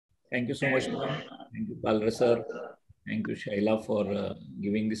Thank you so much, Momin. Thank you, Palra sir. Thank you, Shaila, for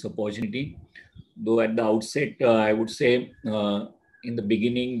giving this opportunity. Though at the outset, I would say in the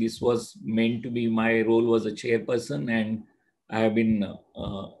beginning, this was meant to be my role was a chairperson, and I have been,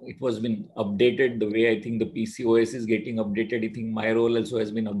 it was been updated the way I think the PCOS is getting updated. I think my role also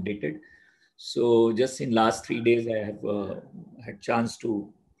has been updated. So just in last 3 days, I have had chance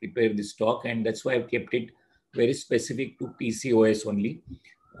to prepare this talk, and that's why I've kept it very specific to PCOS only.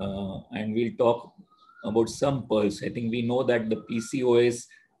 And we'll talk about some pearls. I think we know that the PCOS,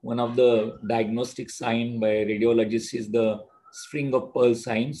 one of the diagnostic sign by radiologists is the string of pearl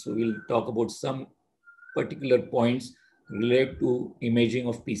sign. So we'll talk about some particular points related to imaging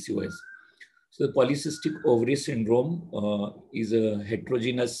of PCOS. So the polycystic ovary syndrome is a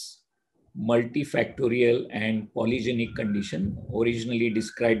heterogeneous, multifactorial and polygenic condition originally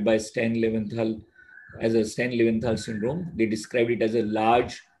described by Stan Leventhal as a Stan-Leventhal syndrome. They described it as a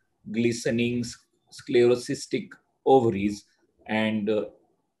large, glistening, sclerosistic ovaries. And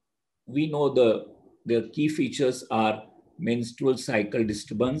we know the key features are menstrual cycle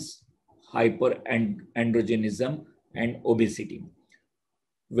disturbance, hyperandrogenism, and obesity,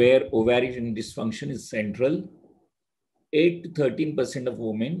 where ovarian dysfunction is central. 8 to 13% of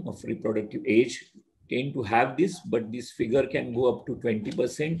women of reproductive age tend to have this, but this figure can go up to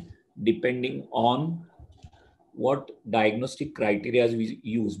 20% depending on what diagnostic criteria we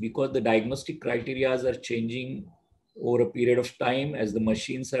use, because the diagnostic criteria are changing over a period of time as the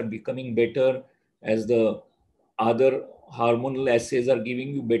machines are becoming better, as the other hormonal assays are giving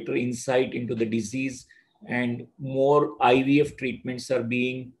you better insight into the disease, and more IVF treatments are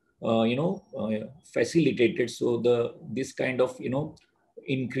being facilitated. So the this kind of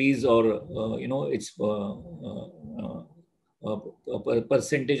increase or it's a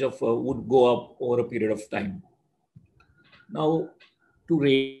percentage of would go up over a period of time. Now, to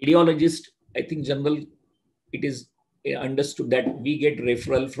radiologist, I think general it is understood that we get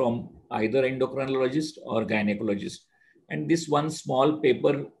referral from either endocrinologist or gynecologist. And this one small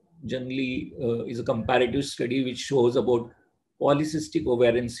paper generally is a comparative study which shows about polycystic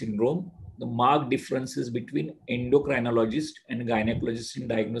ovarian syndrome, the marked differences between endocrinologist and gynecologist in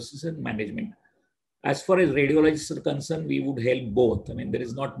diagnosis and management. As far as radiologists are concerned, we would help both. I mean, there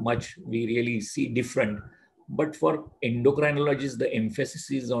is not much we really see different. But for endocrinologists, the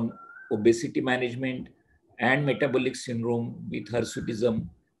emphasis is on obesity management and metabolic syndrome with hirsutism,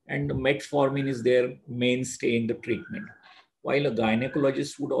 and metformin is their mainstay in the treatment. While a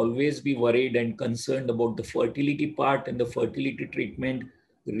gynecologist would always be worried and concerned about the fertility part and the fertility treatment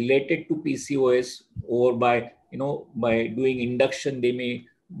related to PCOS, or by doing induction, they may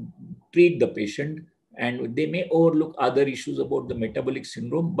treat the patient and they may overlook other issues about the metabolic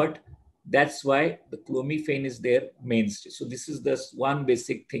syndrome, but that's why the clomiphene is their mainstay. So this is the one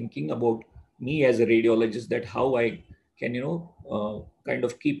basic thinking about me as a radiologist, that how I can, kind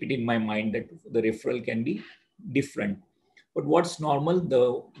of keep it in my mind that the referral can be different. But what's normal,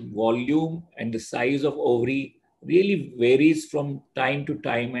 the volume and the size of ovary really varies from time to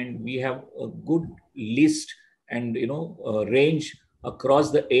time, and we have a good list and range across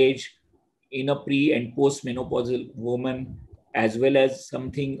the age in a pre and post menopausal woman, as well as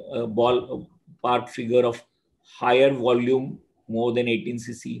something part figure of higher volume more than 18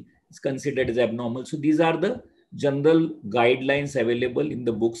 cc is considered as abnormal. So these are the general guidelines available in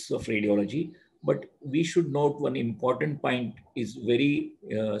the books of radiology. But we should note one important point is very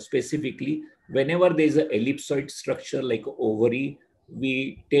specifically, whenever there is an ellipsoid structure like ovary,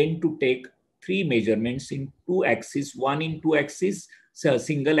 we tend to take three measurements in two axes, one in two axis, so a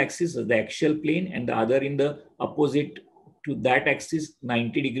single axis, the axial plane, and the other in the opposite to that axis,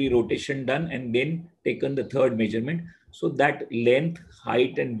 90-degree rotation done, and then taken the third measurement. So that length,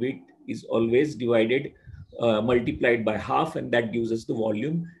 height, and width is always divided, multiplied by half, and that gives us the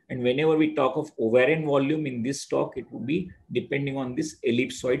volume. And whenever we talk of ovarian volume in this talk, it would be depending on this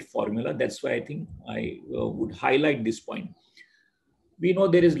ellipsoid formula. That's why I think I would highlight this point. We know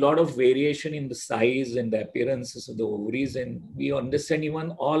there is a lot of variation in the size and the appearances of the ovaries, and we understand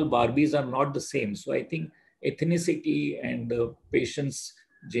even all Barbies are not the same. So I think ethnicity and the patient's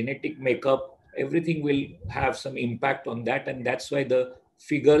genetic makeup, everything will have some impact on that, and that's why the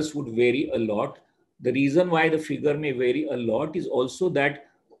figures would vary a lot. The reason why the figure may vary a lot is also that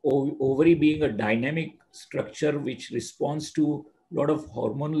ovary being a dynamic structure which responds to a lot of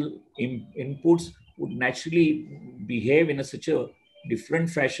hormonal inputs would naturally behave in such a different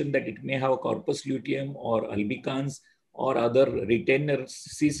fashion that it may have a corpus luteum or albicans or other retainer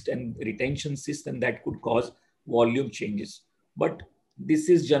cyst and retention cyst, and that could cause volume changes. But This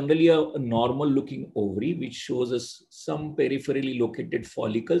is generally a normal looking ovary, which shows us some peripherally located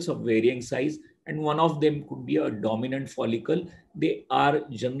follicles of varying size, and one of them could be a dominant follicle. They are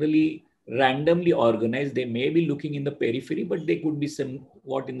generally randomly organized. They may be looking in the periphery, but they could be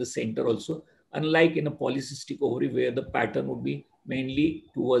somewhat in the center also, unlike in a polycystic ovary where the pattern would be mainly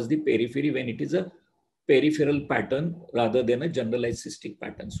towards the periphery when it is a peripheral pattern rather than a generalized cystic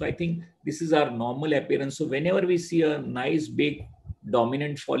pattern. So I think this is our normal appearance. So whenever we see a nice big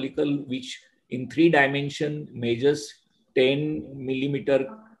dominant follicle, which in 3 dimension measures 10 millimeter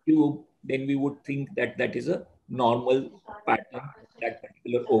cube, then we would think that that is a normal pattern of that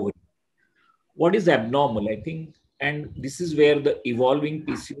particular ovary. What is abnormal, I think, and this is where the evolving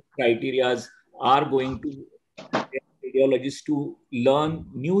PCO criteria are going to radiologists to learn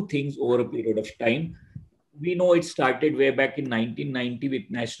new things over a period of time. We know it started way back in 1990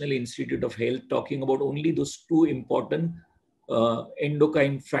 with National Institute of Health talking about only those two important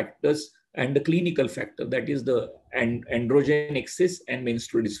endocrine factors and the clinical factor, that is the androgen excess and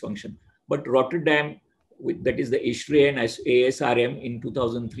menstrual dysfunction. But Rotterdam, that is the ESHRE and ASRM in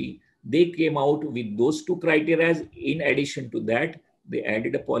 2003, they came out with those two criteria. In addition to that, they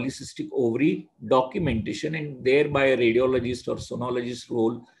added a polycystic ovary documentation, and thereby a radiologist or sonologist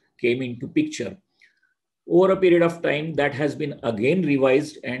role came into picture. Over a period of time, that has been again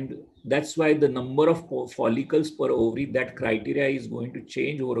revised, and that's why the number of follicles per ovary, that criteria is going to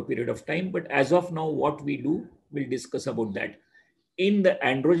change over a period of time. But as of now, what we do, we'll discuss about that. In the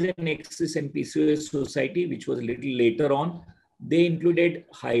Androgen Axis and PCOS Society, which was a little later on, they included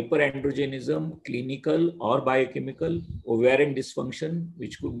hyperandrogenism, clinical or biochemical, ovarian dysfunction,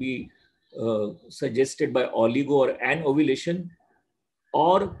 which could be suggested by oligo or anovulation,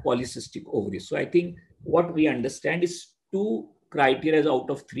 or polycystic ovaries. So I think what we understand is 2 criteria out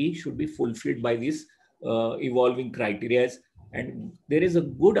of 3 should be fulfilled by these evolving criteria. And there is a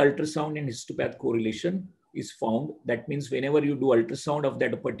good ultrasound and histopath correlation is found. That means whenever you do ultrasound of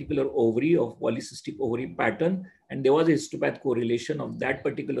that particular ovary of polycystic ovary pattern, and there was a histopath correlation of that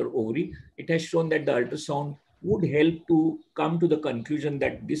particular ovary, it has shown that the ultrasound would help to come to the conclusion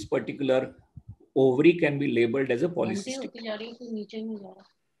that this particular ovary can be labeled as a polycystic.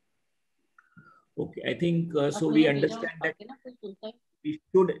 Okay, I think so we understand that we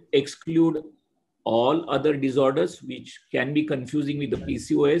should exclude all other disorders which can be confusing with the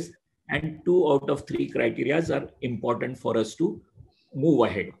PCOS, and 2 out of 3 criteria are important for us to move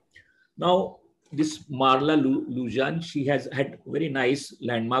ahead. Now, this Marla Lujan, she has had very nice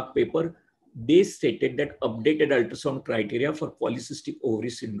landmark paper. They stated that updated ultrasound criteria for polycystic ovary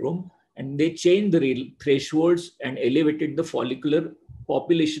syndrome, and they changed the thresholds and elevated the follicular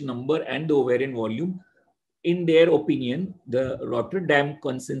population number and the ovarian volume. In their opinion, the Rotterdam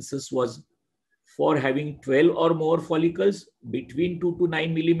consensus was for having 12 or more follicles between 2 to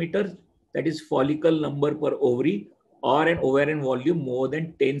 9 millimeters, that is follicle number per ovary, or an ovarian volume more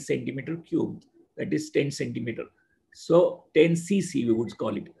than 10 centimeter cubed, that is 10 centimeter. So 10 cc we would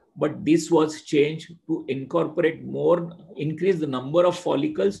call it. But this was changed to incorporate more, increase the number of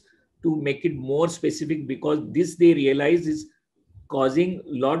follicles to make it more specific, because this they realize is causing a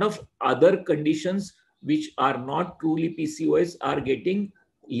lot of other conditions which are not truly PCOS are getting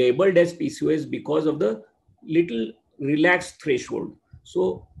labeled as PCOS because of the little relaxed threshold.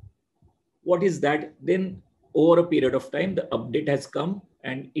 So what is that? Then over a period of time, the update has come,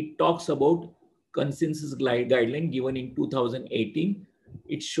 and it talks about consensus guideline given in 2018.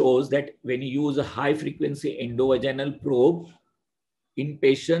 It shows that when you use a high frequency endovaginal probe in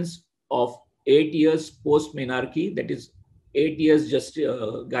patients of 8 years post menarche, that is 8 years just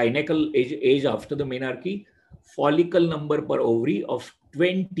gynecal age after the menarche, follicle number per ovary of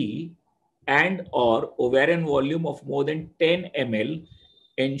 20 and or ovarian volume of more than 10 ml,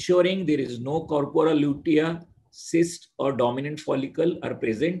 ensuring there is no corpora lutea, cyst or dominant follicle are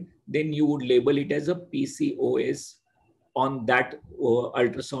present, then you would label it as a PCOS on that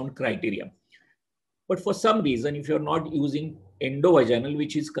ultrasound criteria. But for some reason, if you're not using endovaginal,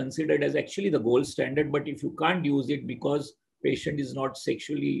 which is considered as actually the gold standard, but if you can't use it because patient is not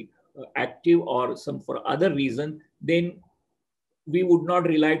sexually active or some for other reason, then we would not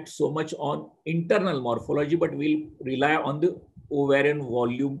rely so much on internal morphology, but we'll rely on the ovarian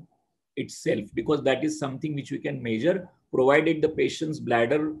volume itself, because that is something which we can measure, provided the patient's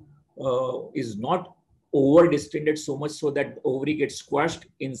bladder is not over distended so much so that ovary gets squashed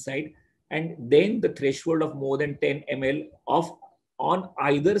inside, and then the threshold of more than 10 ml of on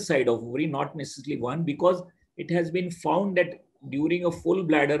either side of ovary, not necessarily one, because it has been found that during a full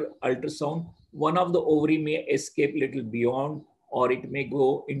bladder ultrasound, one of the ovary may escape little beyond, or it may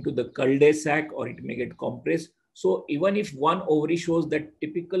go into the cul-de-sac, or it may get compressed. So even if one ovary shows that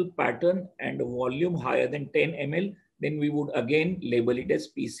typical pattern and a volume higher than 10 ml, then we would again label it as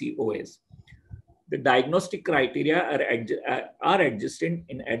PCOS. The diagnostic criteria are adjusted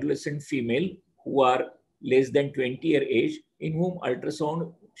in adolescent female who are less than 20-year age, in whom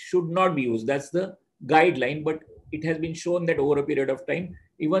ultrasound should not be used. That's the guideline, but it has been shown that over a period of time,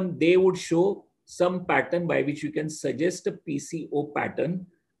 even they would show some pattern by which you can suggest a PCO pattern.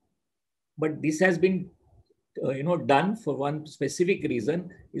 But this has been done for one specific reason,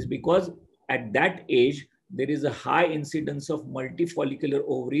 is because at that age there is a high incidence of multifollicular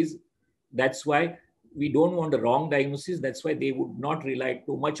ovaries. That's why we don't want a wrong diagnosis. That's why they would not rely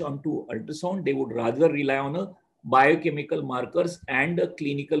too much onto ultrasound. They would rather rely on a biochemical markers and a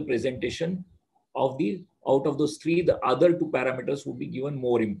clinical presentation of the out of those three. The other two parameters would be given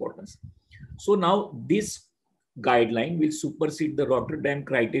more importance. So now this guideline will supersede the Rotterdam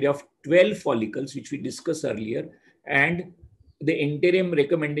criteria of 12 follicles, which we discussed earlier. And the interim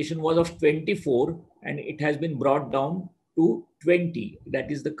recommendation was of 24, and it has been brought down to 20.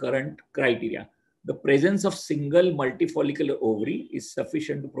 That is the current criteria. The presence of single multifollicular ovary is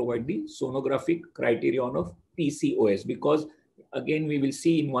sufficient to provide the sonographic criterion of PCOS, because again, we will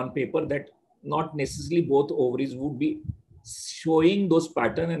see in one paper that not necessarily both ovaries would be showing those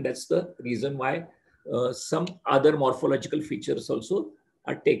patterns, and that's the reason why some other morphological features also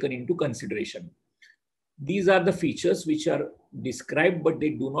are taken into consideration. These are the features which are described, but they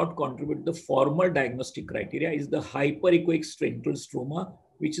do not contribute. The formal diagnostic criteria is the hyperechoic central stroma,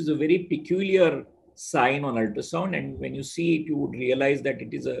 which is a very peculiar sign on ultrasound. And when you see it, you would realize that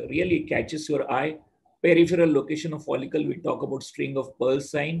it is a really catches your eye. Peripheral location of follicle, we talk about string of pearl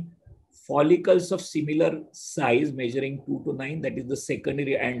sign. Follicles of similar size measuring 2 to 9, that is the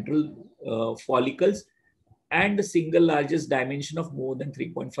secondary antral follicles, and the single largest dimension of more than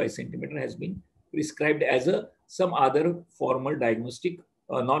 3.5 centimeter has been prescribed as some other formal diagnostic,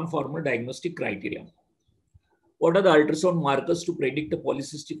 non-formal diagnostic criteria. What are the ultrasound markers to predict a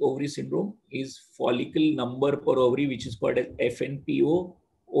polycystic ovary syndrome? Is follicle number per ovary, which is called as FNPO,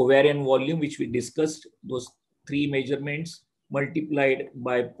 ovarian volume, which we discussed, those three measurements multiplied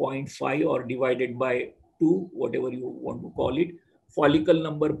by 0.5 or divided by 2, whatever you want to call it. Follicle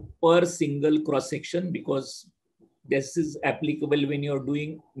number per single cross section, because this is applicable when you're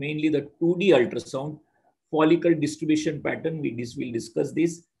doing mainly the 2D ultrasound. Follicle distribution pattern, we will discuss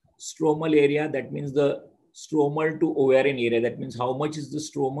this. Stromal area, that means the stromal to ovarian area, that means how much is the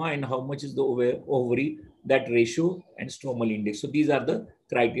stroma and how much is the ovary, that ratio, and stromal index. So these are the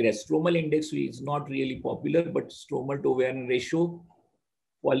criteria. Stromal index is not really popular, but stromal to ovarian ratio,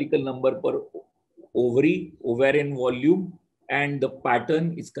 follicle number per ovary, ovarian volume, and the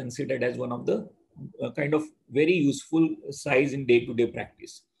pattern is considered as one of the kind of very useful size in day-to-day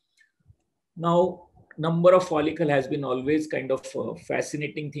practice. Now, number of follicle has been always kind of a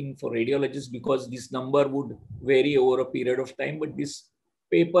fascinating thing for radiologists, because this number would vary over a period of time. But this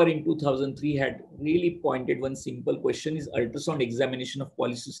paper in 2003 had really pointed one simple question: is ultrasound examination of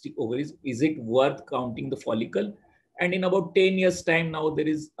polycystic ovaries, is it worth counting the follicle? And in about 10 years time now, there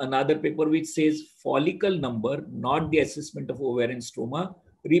is another paper which says follicle number, not the assessment of ovarian stroma,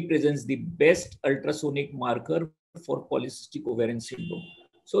 represents the best ultrasonic marker for polycystic ovarian syndrome.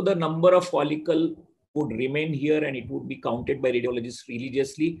 So the number of follicle would remain here, and it would be counted by radiologists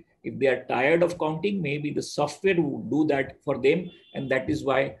religiously. If they are tired of counting, maybe the software would do that for them. And that is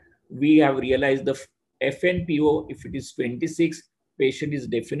why we have realized the FNPO, if it is 26, patient is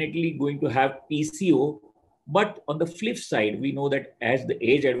definitely going to have PCO. But on the flip side, we know that as the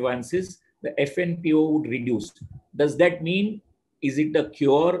age advances, the FNPO would reduce. Does that mean, is it a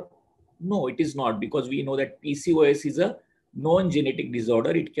cure? No, it is not, because we know that PCOS is a non-genetic disorder.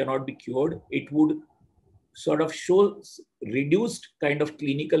 It cannot be cured. It would sort of show reduced kind of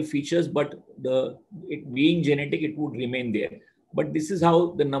clinical features, but it being genetic, it would remain there. But this is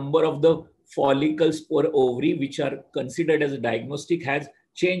how the number of the follicles per ovary, which are considered as a diagnostic, has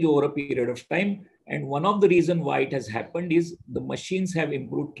changed over a period of time. And one of the reasons why it has happened is the machines have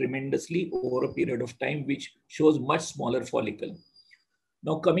improved tremendously over a period of time, which shows much smaller follicle.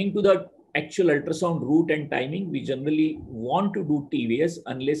 Now, coming to the actual ultrasound route and timing, we generally want to do TVS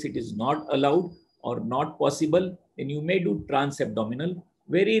unless it is not allowed or not possible. Then you may do transabdominal.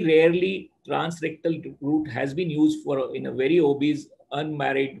 Very rarely, transrectal route has been used for in a very obese,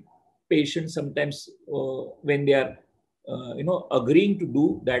 unmarried patient. Sometimes when they are agreeing to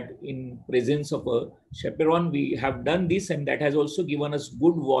do that in presence of a chaperone, we have done this, and that has also given us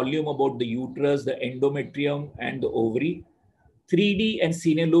good volume about the uterus, the endometrium, and the ovary. 3D and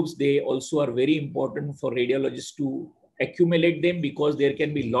cine loops, they also are very important for radiologists to accumulate them, because there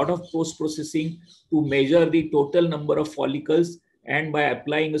can be a lot of post-processing to measure the total number of follicles. And by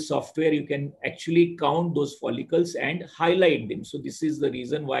applying a software, you can actually count those follicles and highlight them. So this is the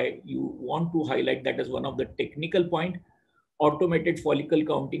reason why you want to highlight that as one of the technical point. Automated follicle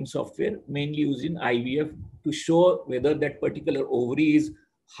counting software, mainly used in IVF, to show whether that particular ovary is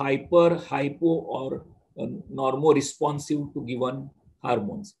hyper, hypo, or normo responsive to given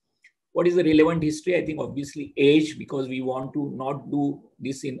hormones. What is the relevant history? I think obviously age, because we want to not do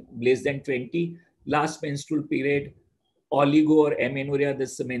this in less than 20. Last menstrual period, oligo or amenorrhea,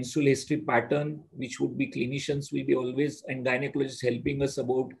 this menstrual history pattern, which would be clinicians will be always, and gynecologists helping us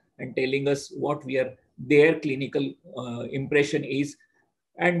about and telling us what their clinical impression is.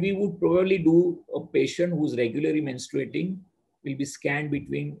 And we would probably do a patient who's regularly menstruating will be scanned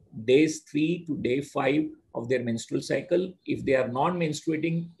between days 3 to day 5 of their menstrual cycle. If they are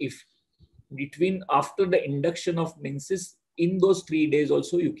non-menstruating, if between after the induction of menses, in those 3 days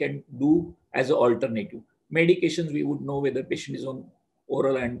also you can do as an alternative. Medications, we would know whether patient is on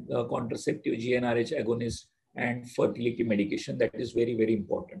oral and contraceptive, GnRH agonist, and fertility medication. That is very, very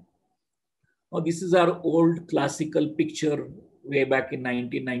important. Now, this is our old classical picture way back in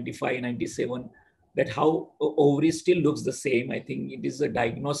 1995, 97, that how ovary still looks the same. I think it is a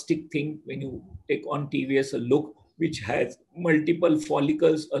diagnostic thing when you take on TVS a look, which has multiple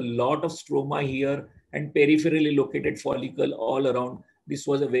follicles, a lot of stroma here, and peripherally located follicle all around. This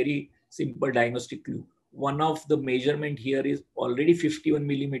was a very simple diagnostic clue. One of the measurement here is already 51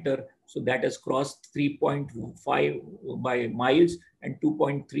 millimeter. So that has crossed 3.5 by miles, and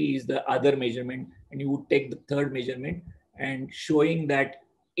 2.3 is the other measurement. And you would take the third measurement, and showing that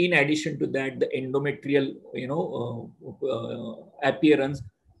in addition to that, the endometrial, appearance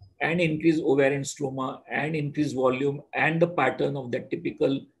and increased ovarian stroma and increased volume and the pattern of that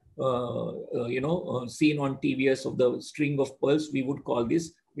typical, seen on TVS of the string of pearls, we would call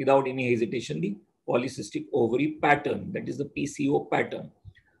this without any hesitation the polycystic ovary pattern. That is the PCO pattern.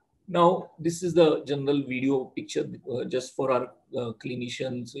 Now, this is the general video picture just for our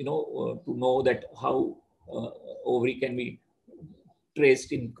clinicians, to know that how ovary can be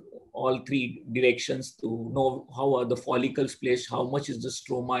traced in all 3 directions, to know how are the follicles placed, how much is the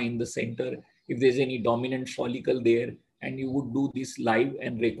stroma in the center, if there's any dominant follicle there, and you would do this live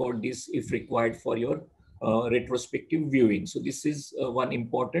and record this if required for your retrospective viewing. So this is one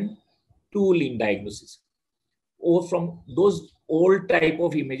important tool in diagnosis. Or from those old type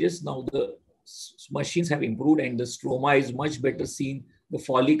of images, now the machines have improved and the stroma is much better seen. The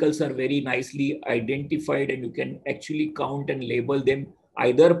follicles are very nicely identified, and you can actually count and label them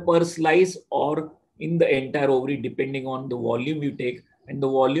either per slice or in the entire ovary, depending on the volume you take. And the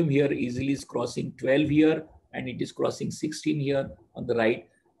volume here easily is crossing 12 here, and it is crossing 16 here on the right.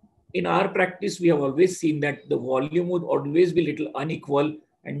 In our practice, we have always seen that the volume would always be a little unequal,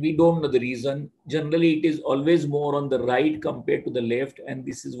 and we don't know the reason. Generally, it is always more on the right compared to the left, and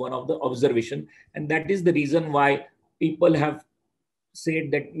this is one of the observation. And that is the reason why people have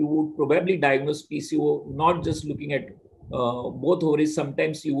said that you would probably diagnose PCO not just looking at both ovaries.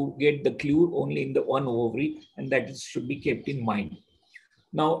 Sometimes you get the clue only in the one ovary, and that should be kept in mind.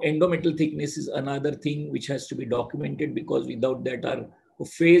 Now, endometrial thickness is another thing which has to be documented, because without that, our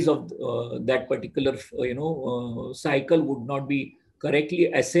phase of that particular cycle would not be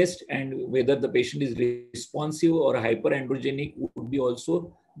correctly assessed, and whether the patient is responsive or hyperandrogenic would be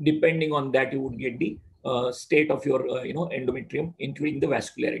also depending on that. You would get the state of your endometrium, including the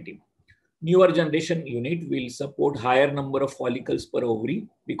vascularity. Newer generation unit will support higher number of follicles per ovary,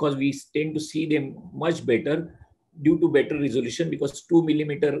 because we tend to see them much better due to better resolution, because 2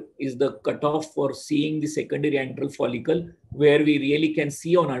 millimeter is the cutoff for seeing the secondary antral follicle, where we really can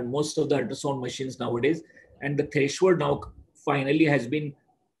see on most of the ultrasound machines nowadays. And the threshold now finally has been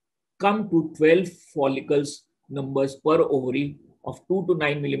come to 12 follicles numbers per ovary of 2 to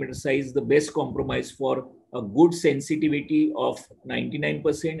 9 millimeter size, the best compromise for a good sensitivity of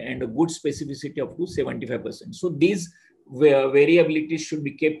 99% and a good specificity of to 75%. So these variabilities should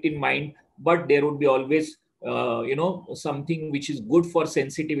be kept in mind, but there would be always something which is good for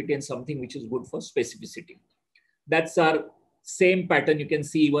sensitivity and something which is good for specificity. That's our same pattern. You can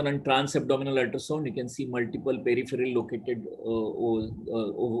see even on transabdominal ultrasound, you can see multiple peripheral located,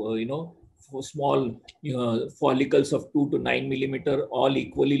 small follicles of 2 to 9 millimeter, all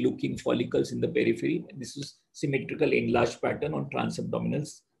equally looking follicles in the periphery. This is symmetrical enlarged pattern on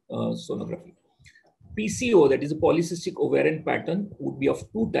transabdominal sonography. PCO, that is a polycystic ovarian pattern, would be of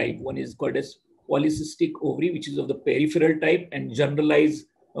 2 types. One is called as polycystic ovary, which is of the peripheral type, and generalized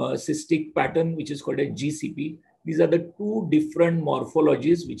cystic pattern, which is called a GCP. These are the two different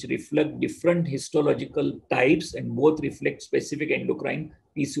morphologies which reflect different histological types and both reflect specific endocrine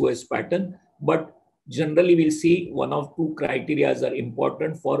PCOS pattern. But generally, we'll see one of two criteria are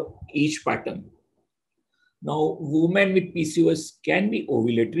important for each pattern. Now, women with PCOS can be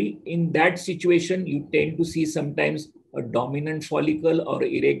ovulatory. In that situation, you tend to see sometimes a dominant follicle or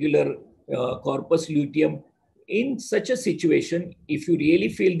irregular corpus luteum. In such a situation, if you really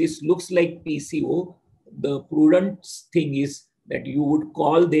feel this looks like PCO, the prudent thing is that you would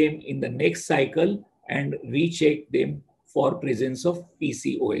call them in the next cycle and recheck them for presence of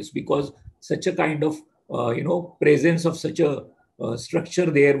PCOS, because such a kind of presence of such a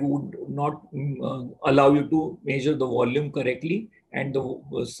structure there would not allow you to measure the volume correctly, and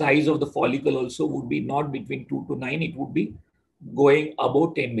the size of the follicle also would be not between 2 to 9, it would be going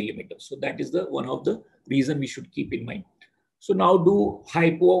above 10 millimeters. So that is the one of the reason we should keep in mind. So now, do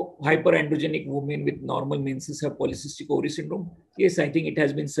hyperandrogenic women with normal menses have polycystic ovary syndrome? Yes, I think it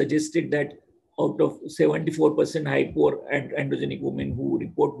has been suggested that out of 74% hyperandrogenic women who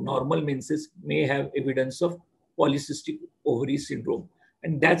report normal menses may have evidence of polycystic ovary syndrome.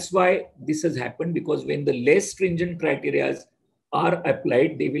 And that's why this has happened, because when the less stringent criteria are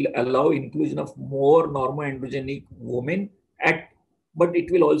applied, they will allow inclusion of more normoandrogenic women but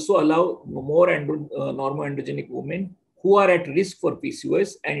it will also allow more normoandrogenic women who are at risk for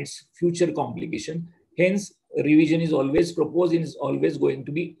PCOS and its future complication. Hence, revision is always proposed and is always going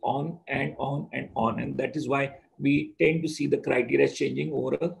to be on and on and on. And that is why we tend to see the criteria changing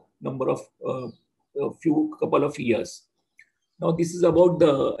over a number of couple of years. Now, this is about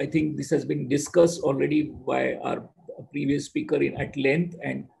I think this has been discussed already by our previous speaker at length,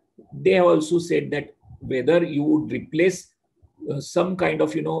 and they have also said that whether you would replace some kind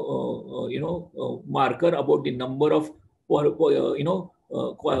of marker about the number of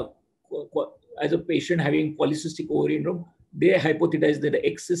as a patient having polycystic ovary syndrome, they hypothesize that the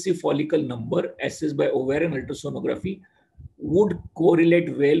excessive follicle number assessed by ovarian ultrasonography would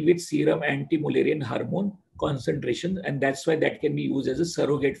correlate well with serum anti-Mullerian hormone concentration, and that's why that can be used as a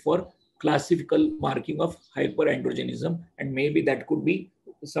surrogate for classical marking of hyperandrogenism, and maybe that could be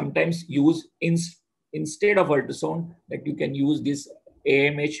sometimes used instead of ultrasound, that you can use this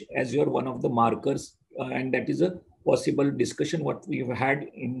AMH as your one of the markers, and that is a possible discussion what we've had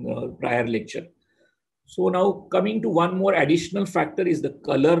in prior lecture. So now coming to one more additional factor is the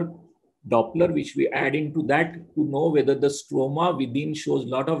color Doppler, which we add into that to know whether the stroma within shows a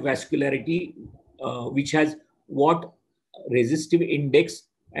lot of vascularity, which has what resistive index,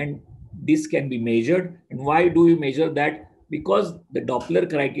 and this can be measured. And why do we measure that? Because the Doppler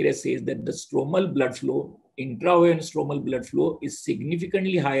criteria says that the stromal blood flow, intraovarian stromal blood flow, is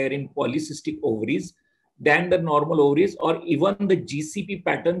significantly higher in polycystic ovaries than the normal ovaries, or even the GCP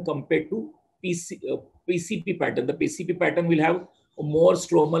pattern compared to PCP pattern. The PCP pattern will have more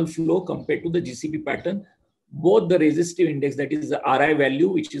stromal flow compared to the GCP pattern. Both the resistive index, that is the RI value,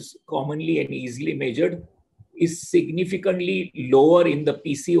 which is commonly and easily measured, is significantly lower in the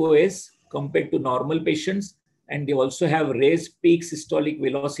PCOS compared to normal patients, and they also have raised peak systolic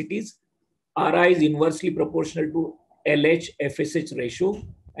velocities. RI is inversely proportional to LH-FSH ratio,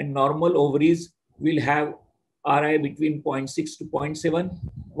 and normal ovaries will have RI between 0.6 to 0.7,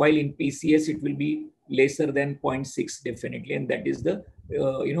 while in PCS it will be lesser than 0.6 definitely, and that is the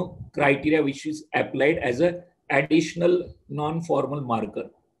criteria which is applied as a additional non-formal marker.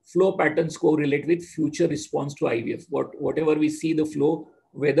 Flow patterns correlate with future response to IVF. Whatever we see the flow,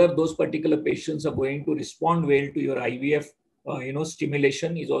 whether those particular patients are going to respond well to your IVF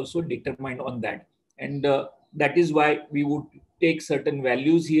stimulation is also determined on that. And that is why we would take certain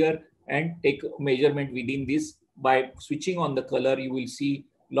values here and take measurement within this. By switching on the color, you will see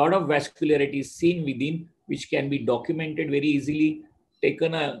a lot of vascularity seen within, which can be documented very easily.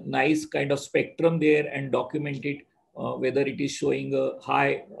 Taken a nice kind of spectrum there and document it, whether it is showing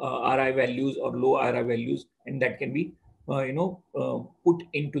high RI values or low RI values, and that can be put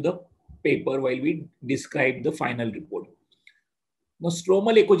into the paper while we describe the final report. Now,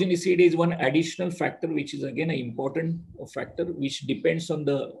 stromal echogenicity is one additional factor, which is again an important factor, which depends on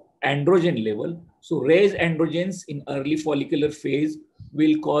the androgen level. So raised androgens in early follicular phase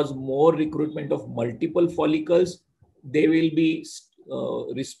will cause more recruitment of multiple follicles. They will be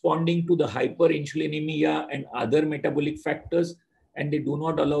responding to the hyperinsulinemia and other metabolic factors, and they do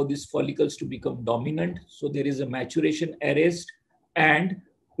not allow these follicles to become dominant. So there is a maturation arrest and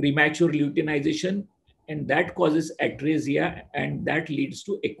premature luteinization, and that causes atresia, and that leads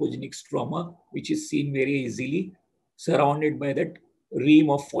to echogenic stroma, which is seen very easily surrounded by that ream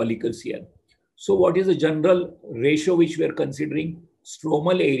of follicles here. So what is the general ratio which we are considering?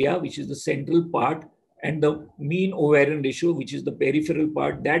 Stromal area, which is the central part, And the mean ovarian ratio, which is the peripheral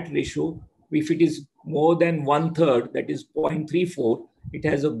part, that ratio, if it is more than 1/3, that is 0.34, it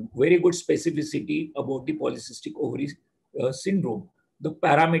has a very good specificity about the polycystic ovary syndrome. The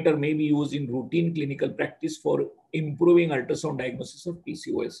parameter may be used in routine clinical practice for improving ultrasound diagnosis of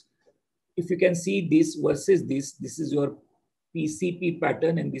PCOS. If you can see this versus this is your PCP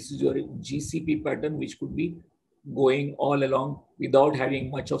pattern and this is your GCP pattern, which could be going all along without having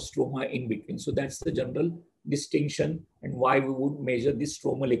much of stroma in between. So that's the general distinction and why we would measure this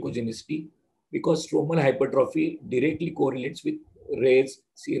stromal echogenicity, because stromal hypertrophy directly correlates with raised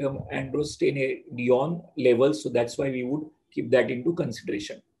serum androstenedione levels. So that's why we would keep that into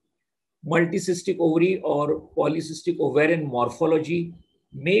consideration. Multicystic ovary or polycystic ovarian morphology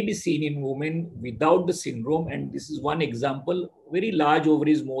may be seen in women without the syndrome. And this is one example. Very large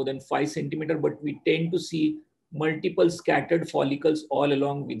ovaries, more than 5 centimeter, but we tend to see multiple scattered follicles all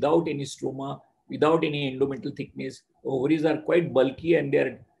along without any stroma, without any endometrial thickness. Ovaries are quite bulky and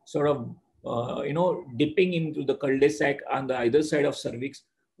they're sort of, dipping into the cul-de-sac on the either side of cervix.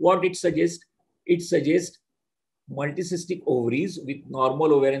 What it suggests? It suggests multicystic ovaries with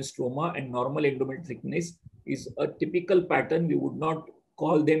normal ovarian stroma and normal endometrial thickness is a typical pattern. We would not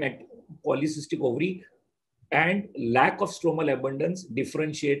call them at polycystic ovary, and lack of stromal abundance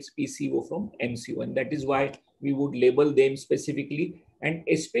differentiates PCO from MCO, and that is why we would label them specifically. And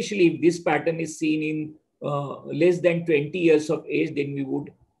especially if this pattern is seen in less than 20 years of age, then we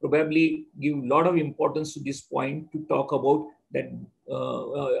would probably give a lot of importance to this point to talk about that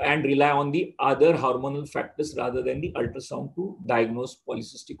and rely on the other hormonal factors rather than the ultrasound to diagnose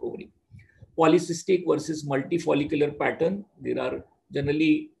polycystic ovary. Polycystic versus multifollicular pattern. There are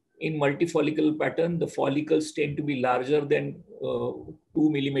generally in multifollicular pattern, the follicles tend to be larger than 2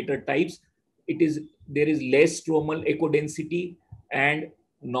 mm types. There is less stromal echo density and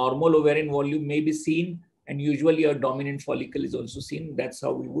normal ovarian volume may be seen, and usually a dominant follicle is also seen. That's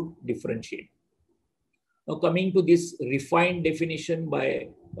how we would differentiate. Now, coming to this refined definition by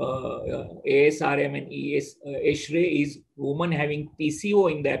ASRM and ESHRE is woman having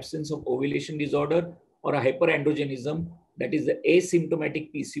PCO in the absence of ovulation disorder or a hyperandrogenism, that is the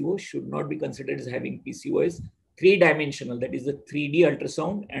asymptomatic PCO, should not be considered as having PCOS. Three-dimensional, that is the 3D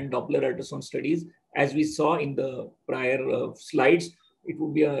ultrasound and Doppler ultrasound studies, as we saw in the prior slides. It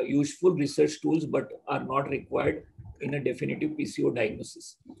would be a useful research tools, but are not required in a definitive PCO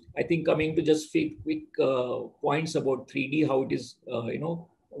diagnosis. I think coming to just quick points about 3D, how it is,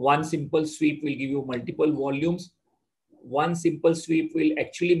 one simple sweep will give you multiple volumes. One simple sweep will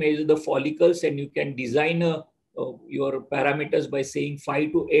actually measure the follicles, and you can design your parameters by saying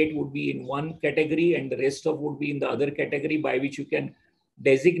 5 to 8 would be in one category and the rest of would be in the other category, by which you can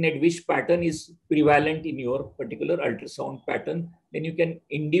designate which pattern is prevalent in your particular ultrasound pattern. Then you can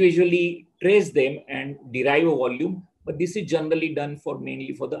individually trace them and derive a volume. But this is generally done for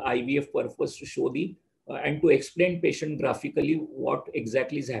mainly for the IVF purpose, to show the and to explain patient graphically what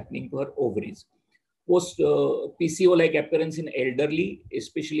exactly is happening to her ovaries. Post PCO-like appearance in elderly,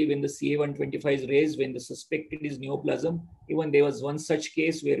 especially when the CA125 is raised, when the suspected is neoplasm. Even there was one such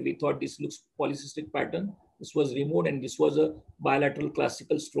case where we thought this looks polycystic pattern. This was removed, and this was a bilateral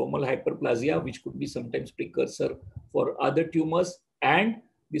classical stromal hyperplasia, which could be sometimes precursor for other tumors, and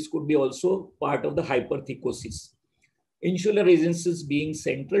this could be also part of the hyperthecosis. Insular resistance being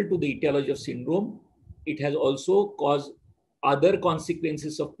central to the etiology of syndrome, it has also caused other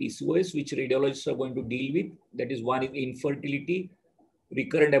consequences of PCOS, which radiologists are going to deal with. That is, one is infertility,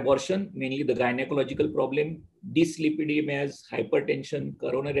 recurrent abortion, mainly the gynecological problem, dyslipidemias, hypertension,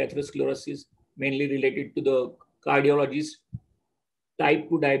 coronary atherosclerosis, mainly related to the cardiologist, type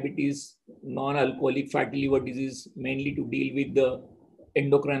 2 diabetes, non-alcoholic fatty liver disease, mainly to deal with the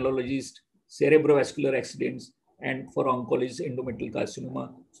endocrinologist, cerebrovascular accidents, and for oncologists, endometrial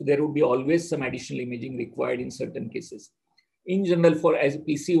carcinoma. So there would be always some additional imaging required in certain cases. In general, for as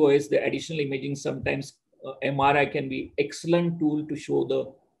PCOS, the additional imaging, sometimes MRI can be excellent tool to show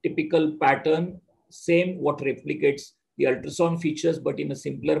the typical pattern, same what replicates the ultrasound features, but in a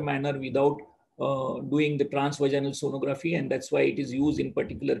simpler manner without doing the transvaginal sonography. And that's why it is used in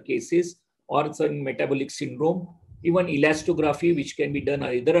particular cases, or certain metabolic syndrome. Even elastography, which can be done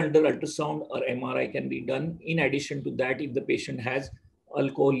either under ultrasound or MRI, can be done in addition to that if the patient has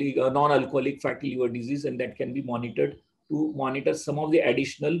alcoholic, non-alcoholic fatty liver disease, and that can be monitored to monitor some of the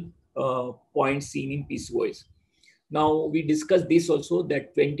additional points seen in PCOS. Now, we discussed this also,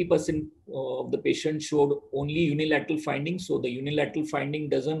 that 20% of the patients showed only unilateral findings. So the unilateral finding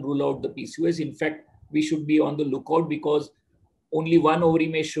doesn't rule out the PCOS. In fact, we should be on the lookout, because only one ovary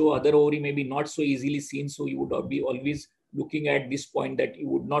may show, other ovary may be not so easily seen. So you would be always looking at this point, that you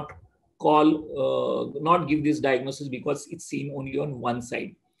would not not give this diagnosis because it's seen only on one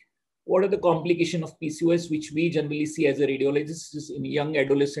side. What are the complications of PCOS, which we generally see as a radiologist? Is in young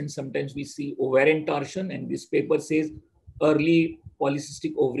adolescents, sometimes we see ovarian torsion, and this paper says early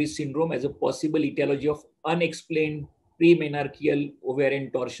polycystic ovary syndrome as a possible etiology of unexplained premenarcheal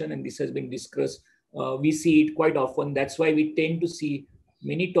ovarian torsion, and this has been discussed. We see it quite often. That's why we tend to see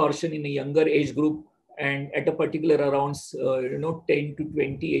many torsion in a younger age group, and at a particular around 10 to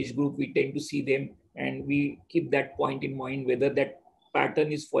 20 age group, we tend to see them, and we keep that point in mind whether that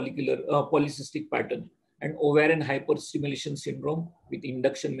pattern is polycystic pattern. And ovarian hyperstimulation syndrome with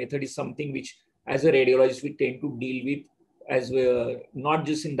induction method is something which, as a radiologist, we tend to deal with as not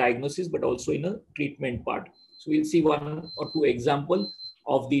just in diagnosis but also in a treatment part. So we'll see one or two example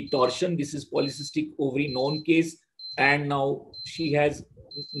of the torsion. This is polycystic ovary known case, and now she has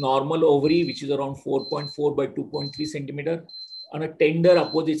normal ovary which is around 4.4 by 2.3 centimeter. On a tender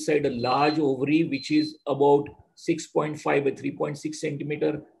opposite side, a large ovary which is about 6.5 by 3.6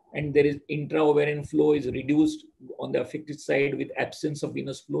 centimeter, and there is intra-ovarian flow is reduced on the affected side with absence of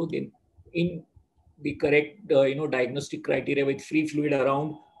venous flow. Then in the correct diagnostic criteria with free fluid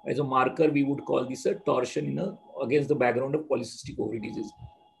around as a marker, we would call this a torsion against the background of polycystic ovary disease.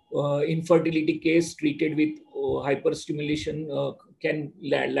 Infertility case treated with hyperstimulation can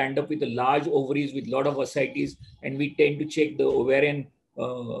land up with a large ovaries with a lot of ascites, and we tend to check the ovarian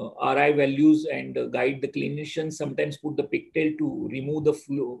RI values and guide the clinician, sometimes put the pigtail to remove the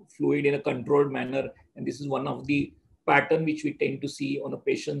fluid in a controlled manner. And this is one of the pattern which we tend to see on a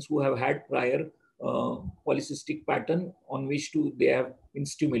patients who have had prior polycystic pattern on which they have been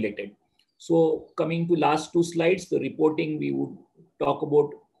stimulated. So coming to last two slides, the reporting, we would talk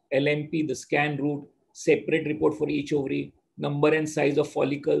about LMP, the scan route, separate report for each ovary, number and size of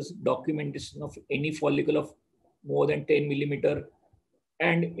follicles, documentation of any follicle of more than 10 millimeter,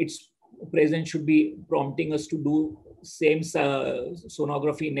 and its presence should be prompting us to do same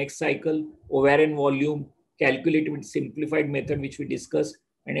sonography next cycle, ovarian volume, calculated with simplified method which we discussed,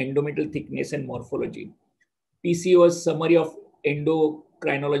 and endometrial thickness and morphology. PCOS summary of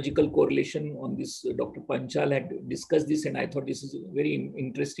endocrinological correlation on this. Dr. Panchal had discussed this, and I thought this is a very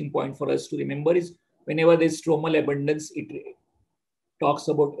interesting point for us to remember is whenever there's stromal abundance, it talks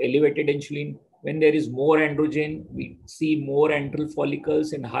about elevated insulin. When there is more androgen, we see more antral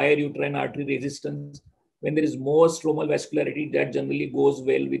follicles and higher uterine artery resistance. When there is more stromal vascularity, that generally goes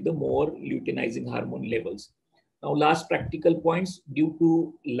well with the more luteinizing hormone levels. Now, last practical points, due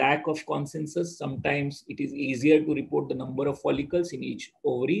to lack of consensus, sometimes it is easier to report the number of follicles in each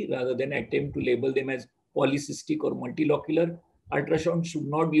ovary rather than attempt to label them as polycystic or multilocular. Ultrasound should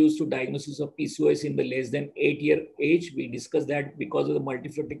not be used to diagnosis of PCOS in the less than 8-year age. We discussed that because of the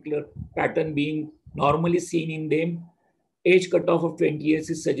multifollicular pattern being normally seen in them. Age cutoff of 20 years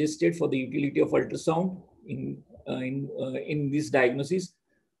is suggested for the utility of ultrasound in this diagnosis.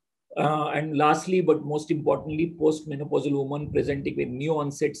 And lastly, but most importantly, postmenopausal women presenting with new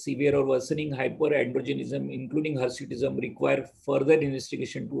onset severe or worsening hyperandrogenism, including hirsutism, require further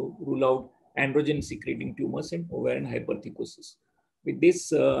investigation to rule out androgen secreting tumors and ovarian hypertrichosis. With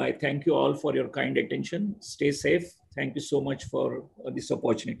this, I thank you all for your kind attention. Stay safe. Thank you so much for this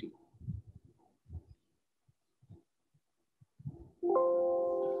opportunity.